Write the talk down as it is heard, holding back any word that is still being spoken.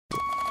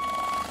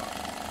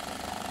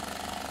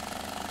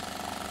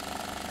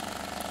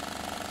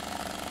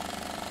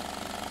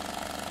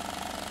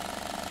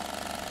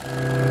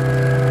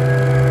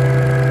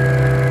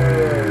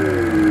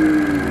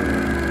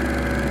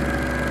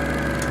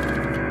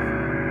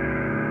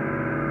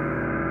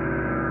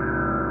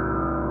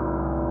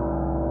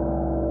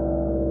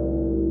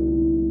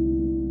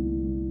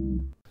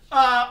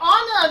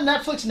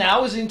Netflix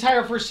now is the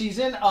entire first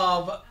season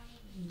of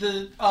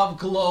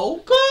Glow.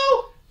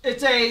 Glow.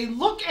 It's a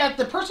look at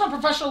the personal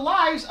and professional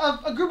lives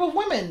of a group of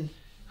women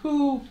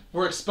who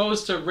were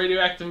exposed to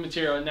radioactive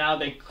material and now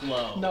they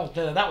glow. No,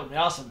 that would be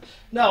awesome.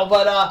 No,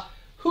 but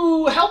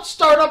who helped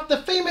start up the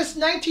famous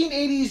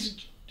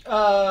 1980s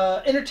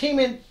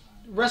entertainment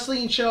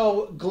wrestling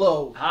show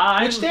Glow,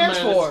 which stands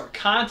for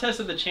Contest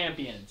of the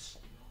Champions.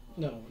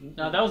 No,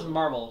 that was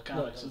Marvel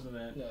Comics, wasn't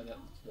it? No.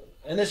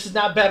 And this is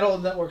not Battle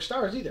of Network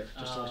Stars either.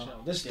 Just to let you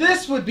know.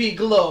 This would be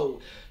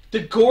Glow, the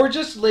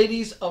gorgeous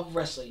ladies of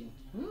wrestling,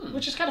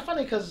 which is kind of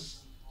funny because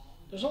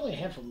there's only a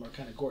handful of them are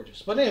kind of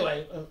gorgeous. But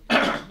anyway,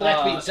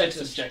 that's being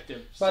sexist.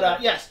 Subjective.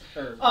 But yes,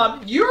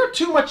 you're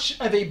too much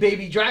of a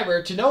baby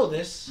driver to know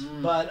this.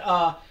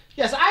 But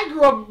yes, I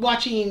grew up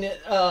watching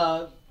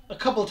a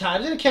couple of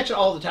times. I didn't catch it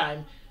all the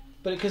time,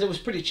 but because it was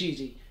pretty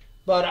cheesy.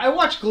 But I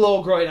watched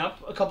Glow growing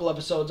up, a couple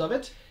episodes of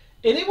it,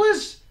 and it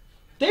was.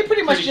 They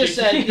pretty much just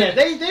said,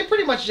 they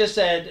pretty much just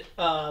said,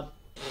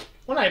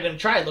 we're not even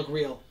try to look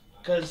real.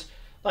 Because,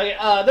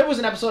 there was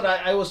an episode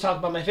I always talk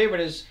about. My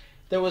favorite is,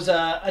 there was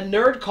a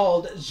nerd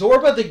called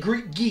Zorba the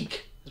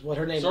Geek, is what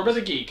her name is. Zorba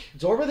the Geek.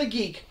 Zorba the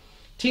Geek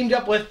teamed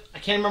up with, I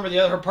can't remember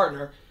her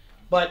partner,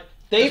 but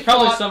they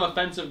probably some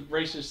offensive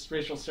racial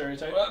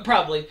stereotype.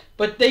 Probably.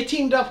 But they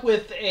teamed up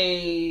with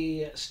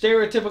a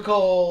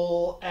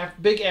stereotypical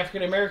big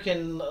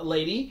African-American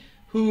lady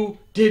who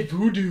did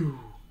voodoo.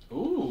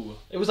 Ooh.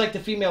 It was like the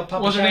female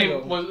Papa was her Shango.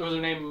 name was her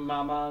name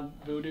Mama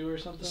Voodoo or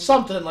something?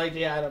 Something like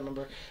that, I don't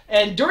remember.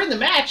 And during the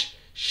match,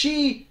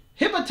 she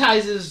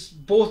hypnotizes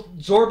both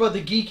Zorba the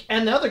Geek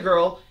and the other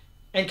girl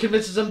and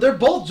convinces them they're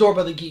both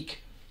Zorba the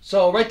Geek.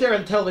 So right there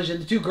on television,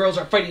 the two girls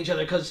are fighting each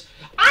other because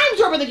I'm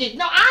Zorba the Geek,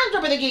 no, I'm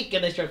Zorba the Geek,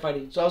 and they start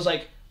fighting. So I was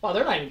like, wow,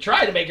 they're not even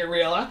trying to make it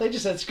real, huh? They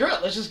just said, screw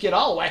it, let's just get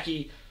all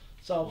wacky.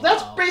 So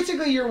that's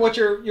basically what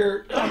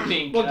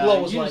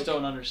Glow was you like. just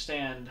don't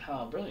understand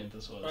how brilliant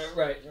this was.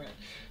 Right.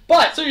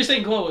 But so you're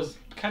saying Glow was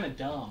kind of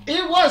dumb.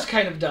 It was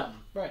kind of dumb,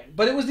 right?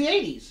 But it was the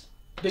 80s.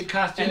 Big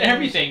costume. And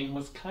everything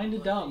was kind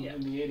of dumb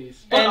in the 80s.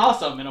 But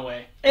awesome in a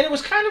way. And it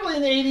was kind of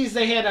in the 80s,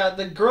 they had,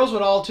 the girls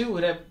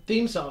would have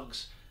theme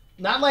songs.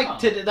 Not like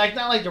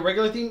not like the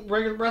regular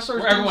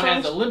wrestlers. Where everyone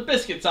has a Limp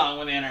Bizkit song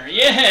when they enter.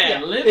 Yeah.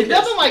 Limp Bizkit. It's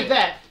nothing like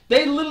that.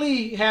 They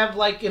literally have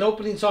like an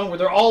opening song where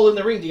they're all in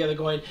the ring together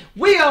going,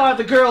 "We are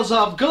the girls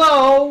of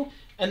Glow."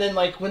 And then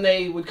like when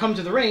they would come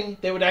to the ring,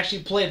 they would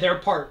actually play their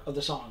part of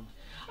the song.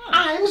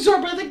 I'm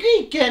Zorba the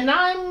Geek, and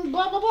I'm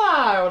blah blah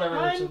blah, or whatever.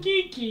 I'm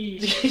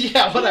geeky.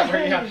 Yeah, whatever.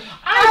 Yeah.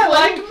 I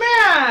like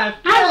math.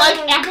 I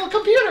like Apple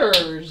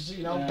computers.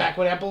 Back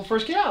when Apple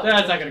first came out.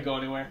 That's not gonna go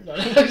anywhere. No,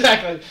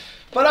 exactly.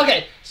 But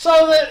okay,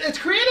 so it's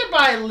created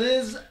by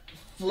Liz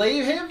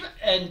Flahiv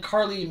and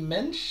Carly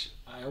Mensch.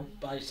 I hope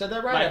I said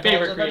that right. My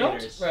favorite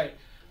creators. Right.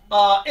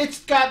 It's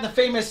got the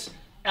famous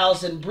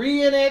Alison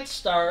Brie in it.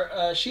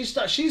 She's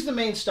the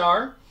main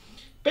star.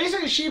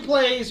 Basically, she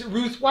plays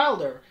Ruth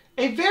Wilder,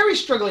 a very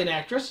struggling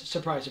actress.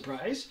 Surprise,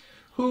 surprise,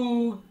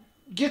 who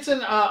gets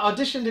an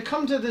audition to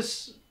come to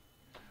this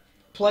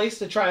place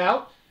to try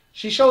out.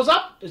 She shows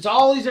up. It's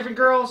all these different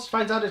girls.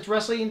 Finds out it's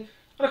wrestling.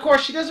 And of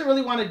course, she doesn't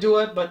really want to do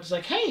it, but it's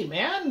like, hey,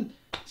 man,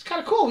 it's kind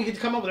of cool. We get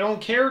to come up with our own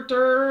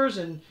characters,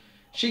 and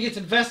she gets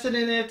invested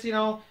in it,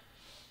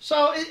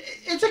 So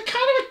it's a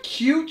kind of a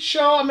cute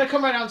show. I'm going to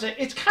come right out and say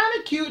it's kind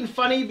of cute and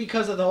funny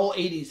because of the whole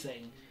 80s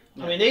thing.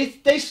 Yeah. I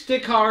mean, they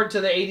stick hard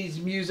to the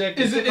 80s music.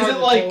 Is it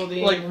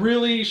like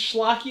really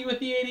schlocky with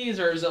the 80s,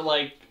 or is it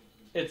like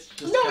it's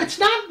just... No, it's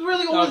not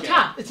really over the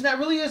top. It's not,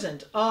 really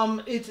isn't.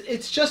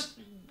 It's just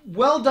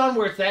well done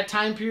where it's that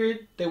time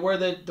period. They wear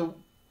the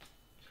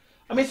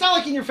I mean, it's not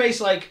like in your face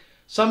like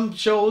some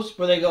shows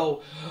where they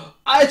go,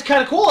 it's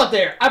kind of cool out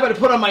there. I better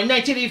put on my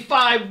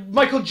 1985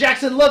 Michael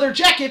Jackson leather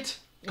jacket.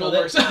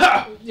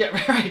 Yeah,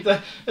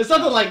 right. It's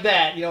something like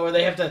that, where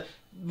they have to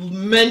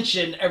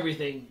mention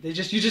everything. You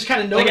just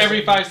kind of notice. Like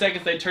every 5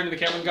 seconds they turn to the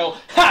camera and go,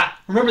 "Ha!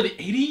 Remember the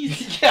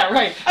 80s?" Yeah,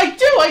 right. I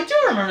do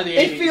remember the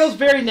 80s. It feels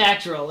very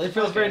natural. It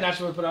feels very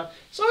natural to put on.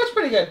 So it's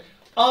pretty good.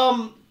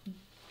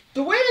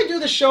 The way they do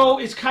the show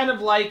is kind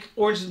of like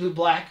Orange is the New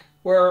Black,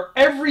 where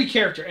every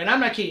character, and I'm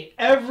not kidding,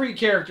 every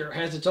character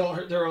has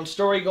their own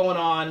story going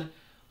on.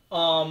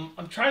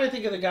 I'm trying to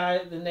think of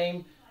the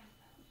name.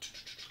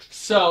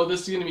 So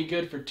this is going to be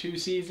good for 2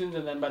 seasons,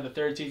 and then by the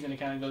 3rd season it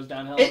kind of goes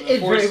downhill.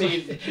 It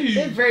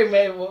very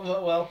may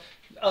well.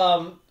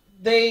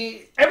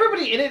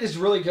 Everybody in it is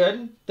really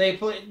good. They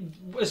play,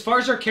 as far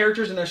as their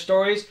characters and their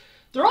stories,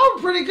 they're all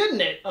pretty good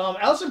in it.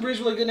 Alison Brie's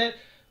really good in it.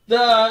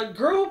 The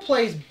girl who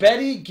plays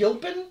Betty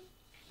Gilpin,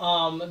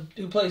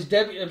 who plays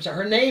Debbie. I'm sorry,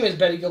 her name is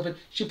Betty Gilpin.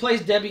 She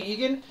plays Debbie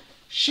Egan.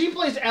 She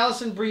plays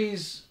Alison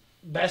Brie's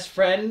best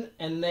friend,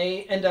 and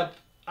they end up.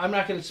 I'm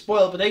not going to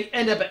spoil it, but they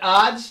end up at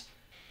odds.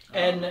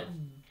 And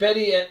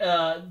Debbie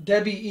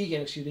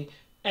Egan,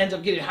 ends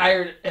up getting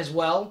hired as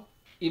well,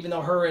 even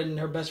though her and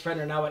her best friend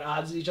are now at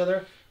odds with each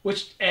other,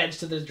 which adds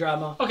to the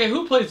drama. Okay,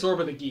 who plays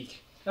Zorba the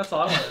Geek? That's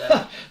all I wanted to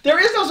know. There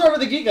is no Zorba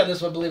the Geek on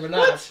this one, believe it or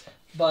not.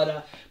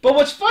 What? But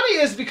what's funny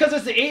is because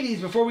it's the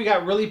 80s, before we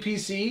got really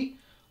PC,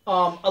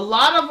 A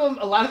lot of them,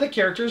 a lot of the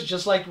characters,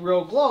 just like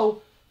Real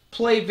Glow,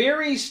 play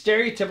very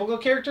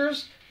stereotypical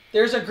characters.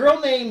 There's a girl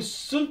named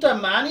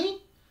Suntamani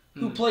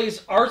who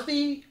plays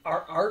Arthi.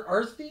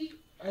 Arthi,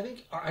 I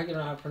think. I don't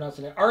know how to pronounce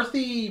it.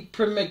 Arthi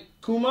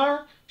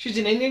Premakumar. She's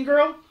an Indian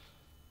girl,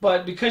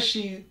 but because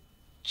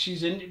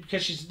she's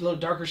a little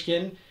darker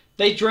skin,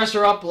 they dress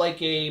her up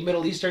like a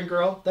Middle Eastern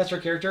girl. That's her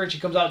character, and she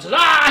comes out and says,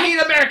 I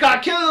hate America,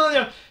 kill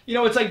you. You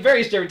know, it's like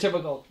very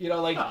stereotypical. You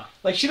know,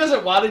 like she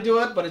doesn't want to do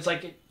it, but it's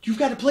like, you've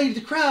got to play to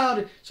the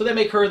crowd. So they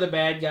make her the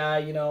bad guy,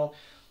 you know.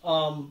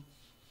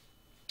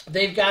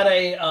 They've got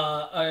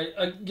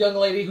a young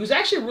lady who's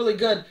actually really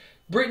good,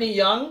 Brittany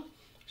Young.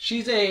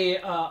 She's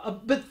a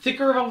bit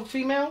thicker of a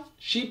female.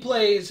 She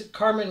plays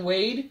Carmen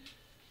Wade,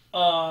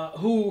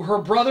 who her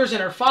brothers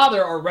and her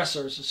father are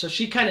wrestlers, so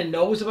she kind of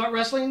knows about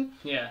wrestling.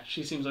 Yeah,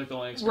 she seems like the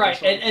only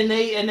experience. Right, and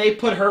they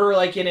put her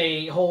like in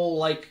a whole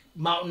like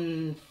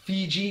mountain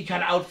Fiji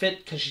kind of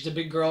outfit because she's a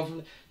big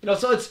girl.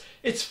 So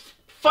it's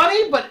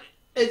funny, but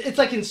it's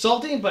like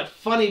insulting, but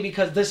funny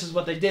because this is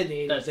what they did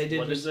in the 80s. They did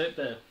what is it?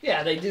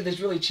 Yeah, they did this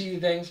really cheesy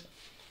things.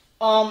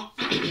 I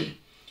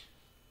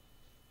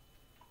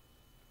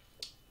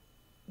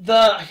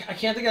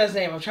can't think of his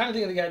name. I'm trying to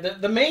think of the guy.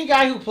 The main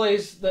guy who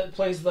plays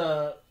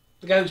the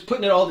guy who's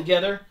putting it all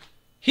together.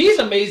 He's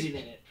amazing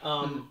in it.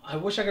 I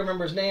wish I could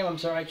remember his name. I'm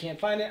sorry, I can't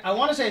find it. I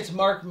want to say it's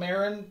Mark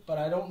Maron, but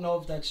I don't know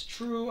if that's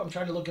true. I'm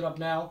trying to look it up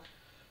now.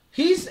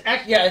 I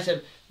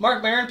said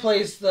Mark Maron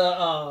plays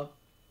the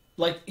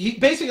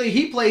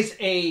he plays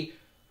a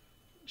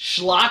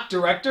schlock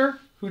director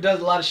who does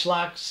a lot of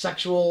schlock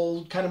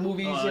sexual kind of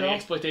movies.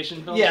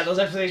 Exploitation films. Yeah, those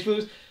exploitation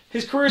movies.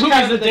 His career's movies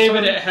kind of that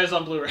David has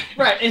on Blu-ray.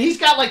 Right, and he's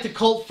got like the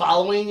cult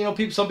following. You know,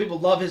 some people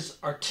love his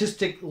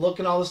artistic look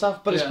and all this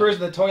stuff, but his career's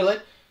in the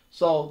toilet.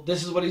 So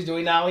this is what he's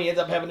doing now. He ends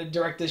up having to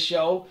direct this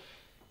show.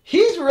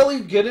 He's really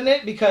good in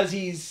it because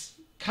he's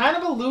kind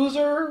of a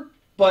loser,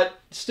 but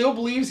still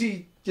believes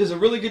he is a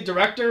really good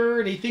director,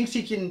 and he thinks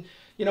he can,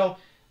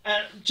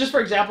 just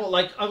for example,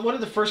 like on one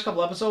of the first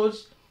couple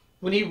episodes,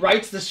 when he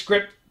writes the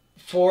script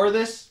for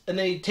this, and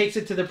then he takes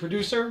it to the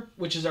producer,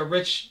 which is a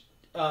rich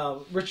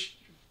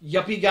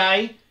yuppie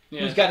guy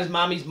who's got his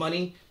mommy's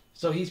money,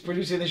 so he's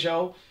producing the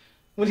show.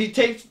 When he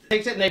takes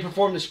it and they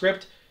perform the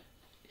script,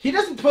 he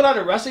doesn't put on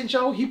a wrestling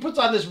show. He puts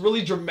on this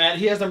really dramatic.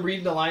 He has them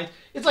reading the lines.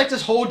 It's like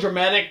this whole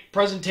dramatic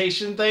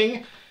presentation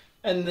thing,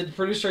 and the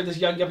producer, this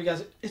young yuppie guy,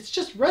 it's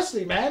just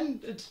wrestling, man.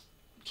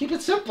 Keep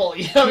it simple,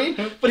 you know what I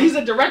mean? But he's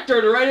a director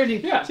and a writer,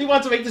 and so he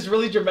wants to make this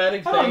really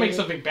dramatic thing. I don't want to make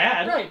something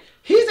bad. Right.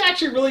 He's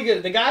actually really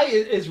good. The guy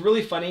is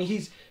really funny.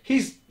 He's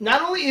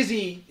not only is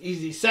he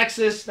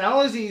sexist, not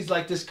only is he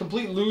like this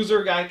complete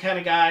loser kind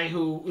of guy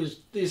who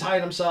is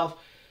hiding himself,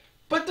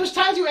 but there's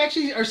times you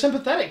actually are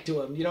sympathetic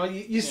to him. You know,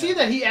 you see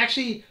that he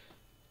actually,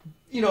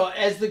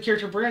 as the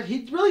character progresses,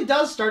 he really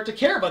does start to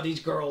care about these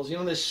girls. You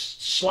know, this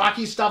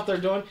schlocky stuff they're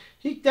doing.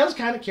 He does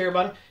kind of care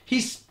about them.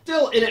 He's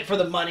still in it for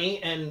the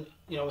money and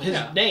his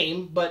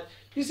name, but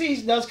you see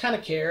he does kind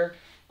of care.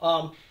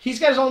 He's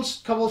got his own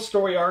couple of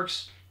story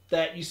arcs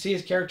that you see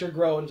his character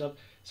grow and stuff.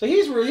 So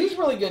he's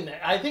really good in it.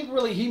 I think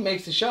really he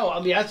makes the show.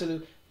 I'll be honest with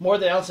you, more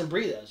than Alison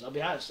Brie does. I'll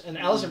be honest, and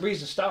Alison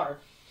Brie's a star.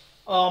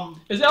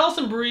 Is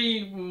Alison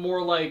Brie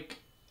more like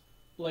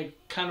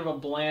kind of a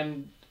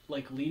bland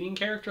leading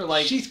character?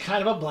 Like she's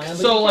kind of a bland.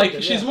 So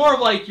character, she's more of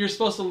like you're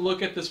supposed to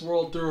look at this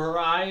world through her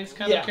eyes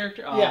kind of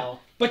character. Oh. Yeah,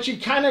 but you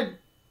kind of.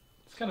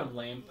 It's kind of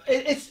lame.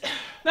 It's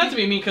not to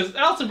be mean because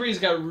Alison Brie's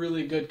got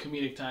really good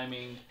comedic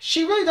timing.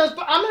 She really does,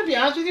 but I'm gonna be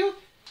honest with you.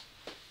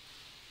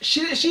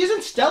 She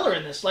isn't stellar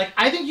in this. Like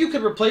I think you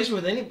could replace her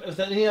with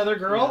any other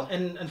girl,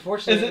 and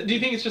unfortunately, do you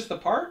think it's just the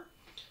part?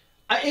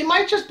 It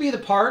might just be the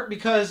part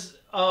because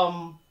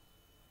okay,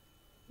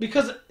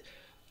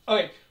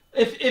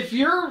 if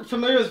you're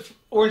familiar with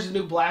Orange is the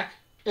New Black,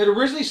 it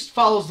originally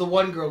follows the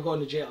one girl going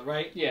to jail,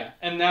 right? Yeah,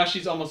 and now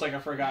she's almost like a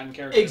forgotten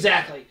character.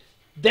 Exactly.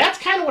 That's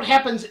kind of what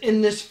happens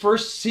in this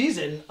first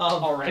season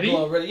of already.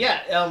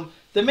 Yeah,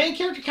 the main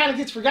character kind of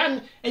gets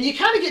forgotten, and you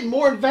kind of get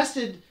more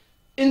invested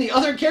in the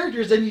other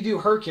characters than you do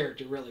her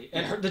character, really,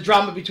 and the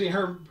drama between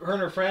her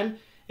and her friend.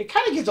 It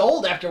kind of gets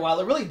old after a while.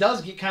 It really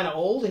does get kind of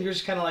old, and you're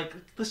just kind of like,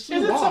 this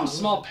is it some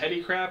small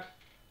petty crap?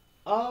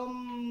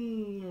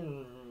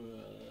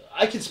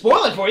 I can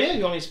spoil it for you.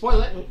 You want me to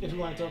spoil it? If you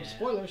want to throw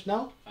spoilers,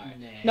 no.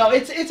 No,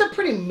 it's a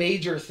pretty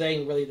major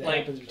thing, really, that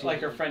happens between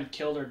like her friend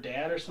killed her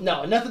dad or something.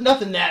 No,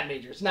 nothing that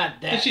major. It's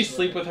not that. Did she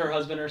sleep with her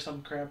husband or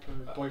some crap? Her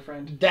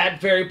boyfriend? That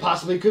very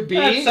possibly could be.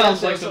 That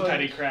sounds like some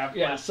petty crap.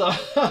 Yeah. So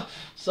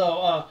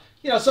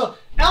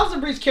Alison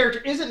Brie's character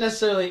isn't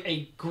necessarily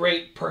a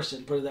great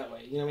person. Put it that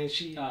way. You know what I mean?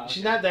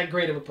 She's not that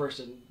great of a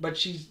person, but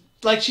she's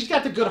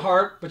got the good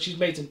heart, but she's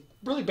made some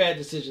really bad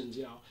decisions.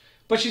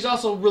 But she's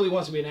also really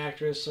wants to be an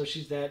actress, so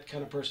she's that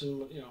kind of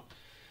person.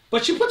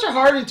 But she puts her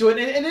heart into it,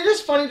 and it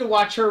is funny to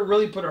watch her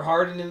really put her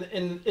heart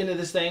into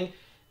this thing.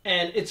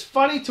 And it's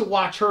funny to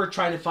watch her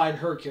trying to find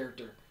her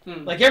character.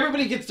 Like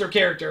everybody gets their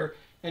character,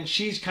 and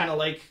she's kind of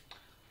like,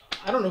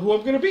 I don't know who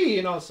I'm going to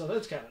be, So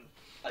that's kind of.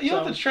 You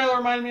know what the trailer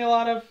reminded me a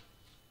lot of?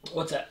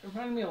 What's that? It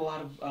reminded me a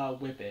lot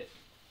of Whip It.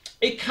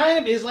 It kind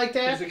of is like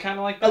that. Is it kind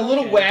of like A that?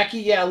 little Okay.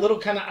 wacky, yeah, a little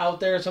kind of out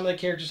there. Some of the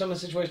characters, some of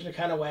the situations are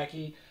kind of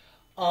wacky.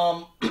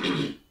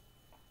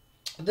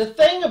 The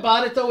thing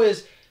about it though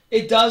is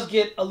it does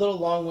get a little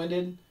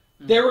long-winded.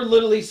 There were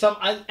literally some,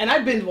 and I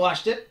binge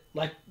watched it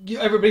like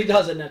everybody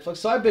does at Netflix.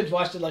 So I binge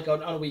watched it like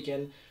on a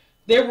weekend.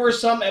 There were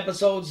some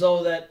episodes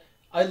though that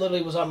I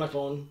literally was on my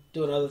phone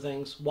doing other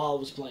things while it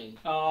was playing.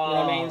 Oh. You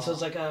know what I mean? So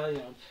it's like, you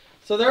know.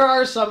 So there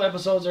are some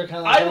episodes that are kind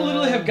of like... I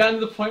literally have gotten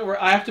to the point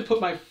where I have to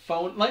put my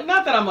phone... Like,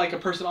 not that I'm, like, a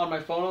person on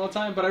my phone all the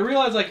time, but I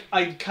realize, like,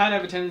 I kind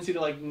of have a tendency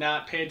to, like,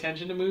 not pay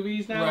attention to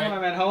movies now Right. when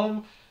I'm at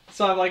home.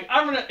 So I'm like,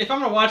 if I'm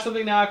going to watch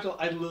something now,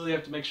 I literally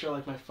have to make sure,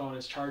 like, my phone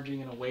is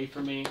charging and away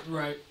from me.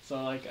 Right.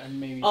 So, like, I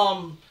maybe...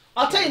 I'll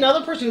tell you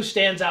another person who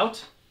stands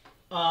out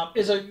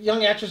is a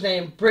young actress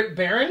named Britt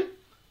Baron,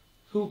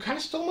 who kind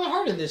of stole my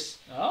heart in this.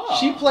 Oh.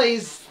 She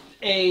plays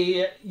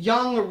a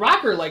young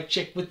rocker-like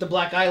chick with the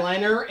black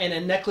eyeliner and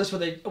a necklace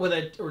with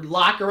a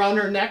lock around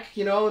her neck,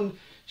 you know, and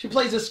she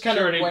plays this kind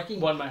of wacky...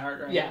 won my heart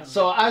right Yeah, now.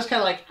 so I was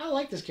kind of like, I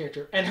like this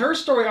character. And her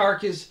story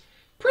arc is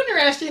pretty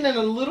interesting and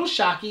a little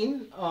shocking.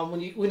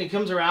 When it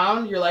comes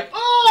around, you're like,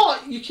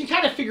 oh, you can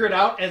kind of figure it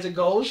out as it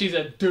goes. She's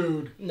a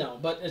dude. No,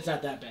 but it's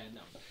not that bad, no.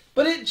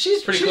 But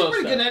she's Pretty pretty close,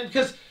 good though. at it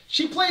because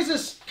she plays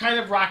this kind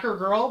of rocker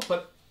girl,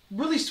 but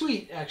really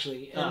sweet,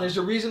 actually. And Oh. there's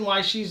a reason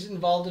why she's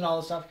involved in all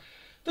this stuff.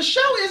 The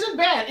show isn't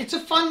bad. It's a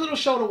fun little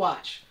show to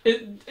watch.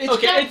 It's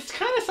It kind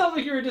of sounds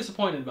like you were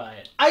disappointed by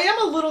it. I am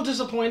a little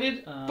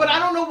disappointed, but I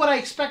don't know what I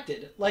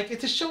expected. Like,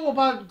 it's a show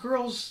about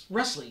girls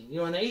wrestling, you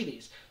know, in the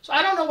 80s. So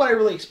I don't know what I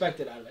really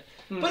expected out of it.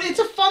 But it's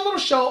a fun little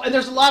show, and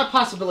there's a lot of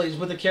possibilities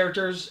with the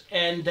characters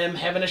and them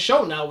having a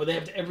show now where they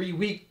have to every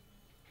week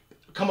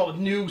come up with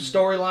new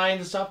storylines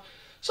and stuff.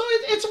 So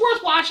it's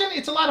worth watching.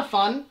 It's a lot of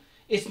fun.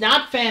 It's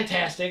not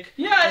fantastic.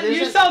 Yeah, It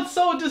you isn't- sound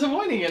so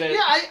disappointing in it.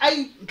 Yeah,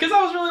 I Because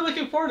I was really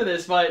looking forward to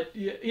this, but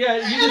yeah, you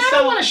and just I don't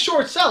sound... want to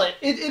short sell it.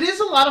 It is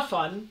a lot of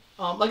fun.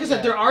 Like I said,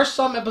 Yeah. there are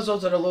some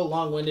episodes that are a little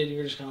long-winded, and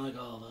you're just kind of like,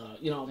 oh,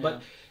 you know.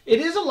 But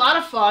it is a lot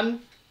of fun,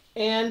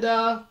 and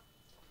like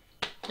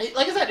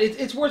I said,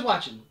 it's worth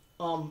watching.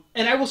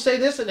 And I will say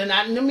this, and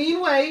not in a mean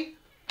way.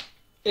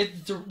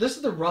 This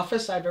is the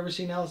roughest I've ever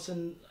seen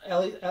Allison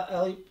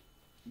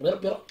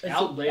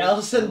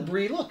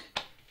Brie look.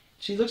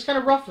 She looks kind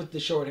of rough with the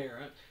short hair.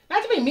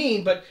 Not to be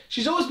mean, but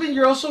she's always been.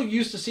 You're also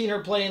used to seeing her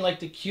playing like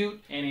the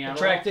cute, Annie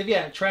Ottawa.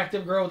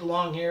 attractive girl with the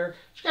long hair.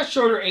 She's got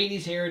shorter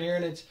 '80s hair in here,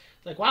 and it's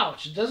like, wow,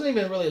 she doesn't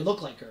even really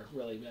look like her,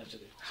 really.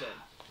 Actually, so.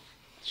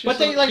 But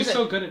She's like I she's said-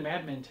 so good at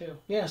Mad Men too.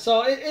 Yeah, so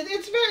like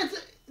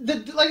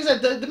I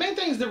said, the main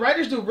thing is the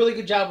writers do a really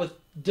good job with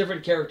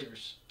different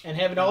characters and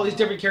having all these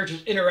different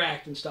characters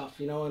interact and stuff,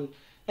 you know,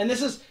 and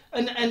this is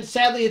and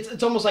sadly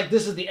it's almost like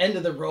this is the end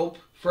of the rope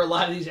for a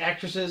lot of these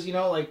actresses, you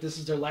know, like this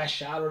is their last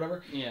shot or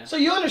whatever. Yeah. So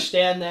you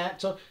understand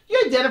that, so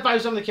you identify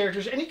with some of the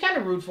characters and you kind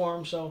of root for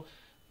them. So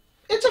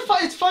it's fun.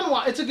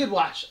 It's a good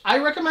watch. I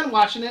recommend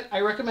watching it. I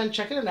recommend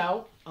checking it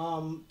out.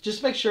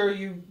 Just make sure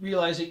you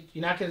realize that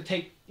you're not going to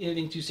take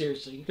anything too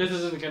seriously. This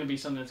isn't going to be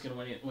something that's going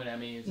to win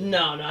Emmys.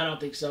 No, I don't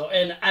think so.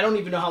 And I don't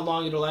even know how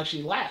long it'll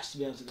actually last, to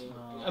be honest with you.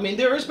 I mean,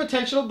 there is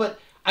potential, but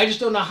I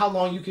just don't know how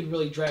long you could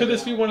really drag Could it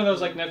this be out. one of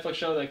those like Netflix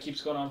shows that keeps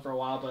going on for a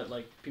while, but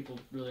like people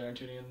really aren't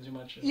tuning in too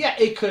much? Yeah,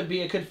 it could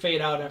be. It could fade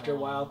out after a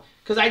while.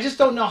 Because I just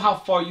don't know how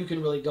far you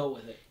can really go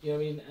with it. You know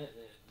what I mean?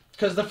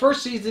 Because the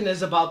first season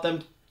is about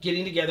them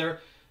getting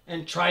together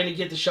and trying to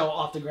get the show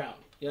off the ground.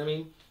 You know what I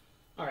mean?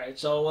 All right,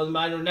 so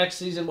next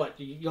season, what?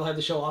 You'll have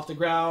the show off the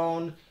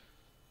ground.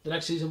 The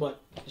next season,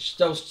 what?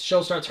 The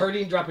show starts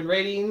hurting, dropping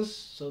ratings.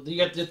 So you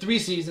got the 3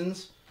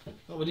 seasons.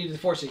 Well, we need the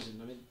 4th season.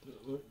 I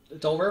mean,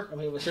 it's over. I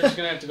mean, They're just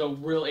going to have to go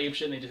real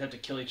apeshit and they just have to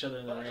kill each other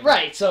in the ring.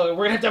 right. So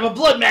we're gonna have to have a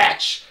blood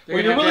match.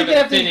 They're going to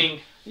have to thinning.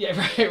 Yeah,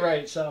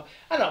 right. So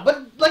I don't know,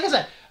 but like I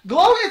said,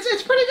 Glow,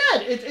 it's pretty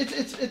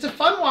good. It's a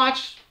fun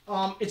watch.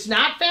 It's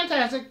not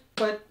fantastic,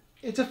 but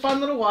it's a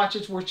fun little watch.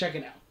 It's worth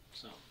checking out.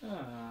 So.